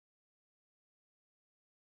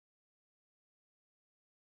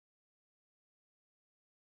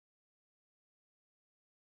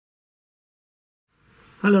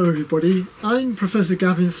Hello everybody, I'm Professor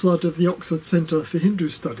Gavin Flood of the Oxford Centre for Hindu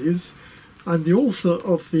Studies and the author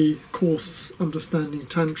of the course Understanding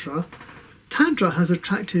Tantra. Tantra has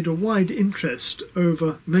attracted a wide interest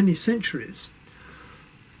over many centuries.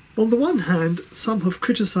 On the one hand, some have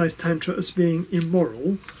criticised Tantra as being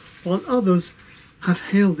immoral, while others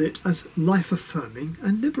have hailed it as life-affirming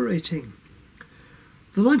and liberating.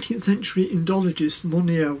 The 19th century Indologist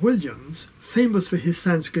Monier Williams, famous for his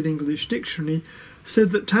Sanskrit-English dictionary, said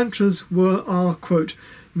that Tantras are, quote,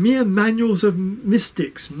 mere manuals of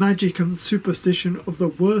mystics, magic and superstition of the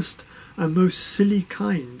worst and most silly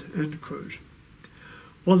kind, end quote.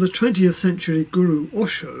 While the 20th century Guru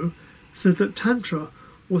Osho said that Tantra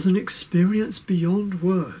was an experience beyond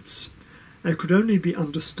words and could only be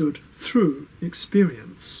understood through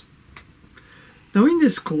experience. Now in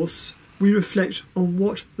this course, we reflect on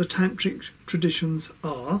what the Tantric traditions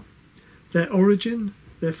are, their origin,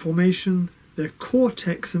 their formation, their core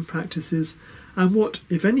texts and practices, and what,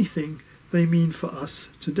 if anything, they mean for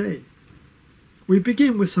us today. We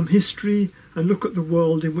begin with some history and look at the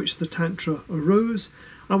world in which the Tantra arose,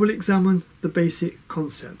 and will examine the basic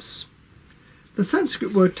concepts. The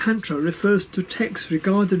Sanskrit word Tantra refers to texts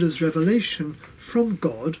regarded as revelation from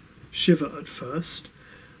God, Shiva at first,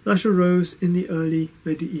 that arose in the early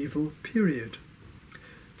medieval period.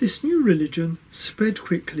 This new religion spread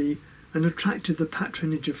quickly and attracted the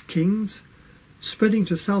patronage of kings, spreading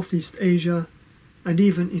to Southeast Asia and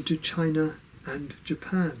even into China and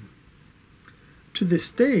Japan. To this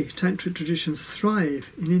day, Tantric traditions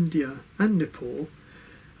thrive in India and Nepal,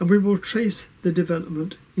 and we will trace the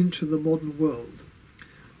development into the modern world.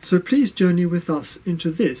 So please journey with us into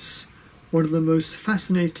this, one of the most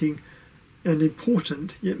fascinating and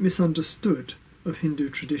important yet misunderstood of Hindu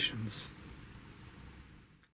traditions.